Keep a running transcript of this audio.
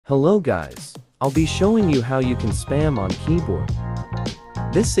Hello guys, I'll be showing you how you can spam on keyboard.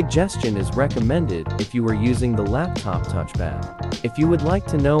 This suggestion is recommended if you are using the laptop touchpad. If you would like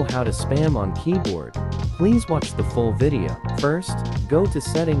to know how to spam on keyboard, please watch the full video. First, go to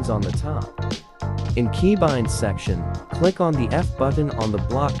settings on the top. In keybind section, click on the F button on the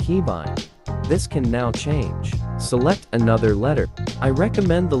block keybind. This can now change. Select another letter. I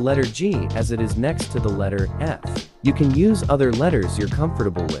recommend the letter G as it is next to the letter F. You can use other letters you're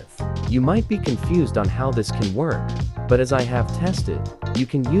comfortable with. You might be confused on how this can work, but as I have tested, you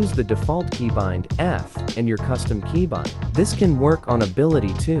can use the default keybind F and your custom keybind. This can work on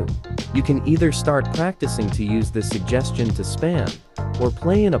ability too. You can either start practicing to use this suggestion to spam, or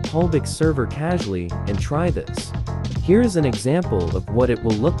play in a public server casually and try this. Here is an example of what it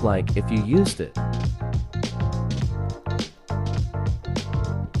will look like if you used it.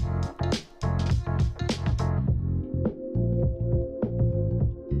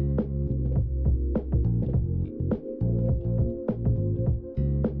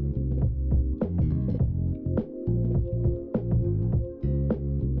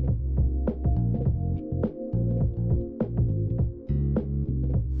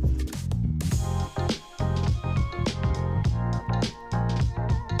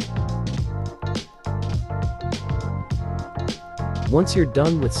 Once you're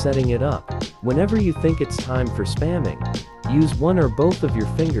done with setting it up, whenever you think it's time for spamming, use one or both of your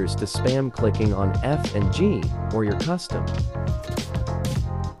fingers to spam clicking on F and G, or your custom.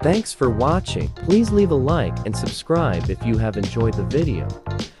 Thanks for watching. Please leave a like and subscribe if you have enjoyed the video.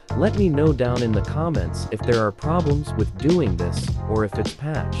 Let me know down in the comments if there are problems with doing this or if it's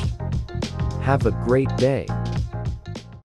patched. Have a great day.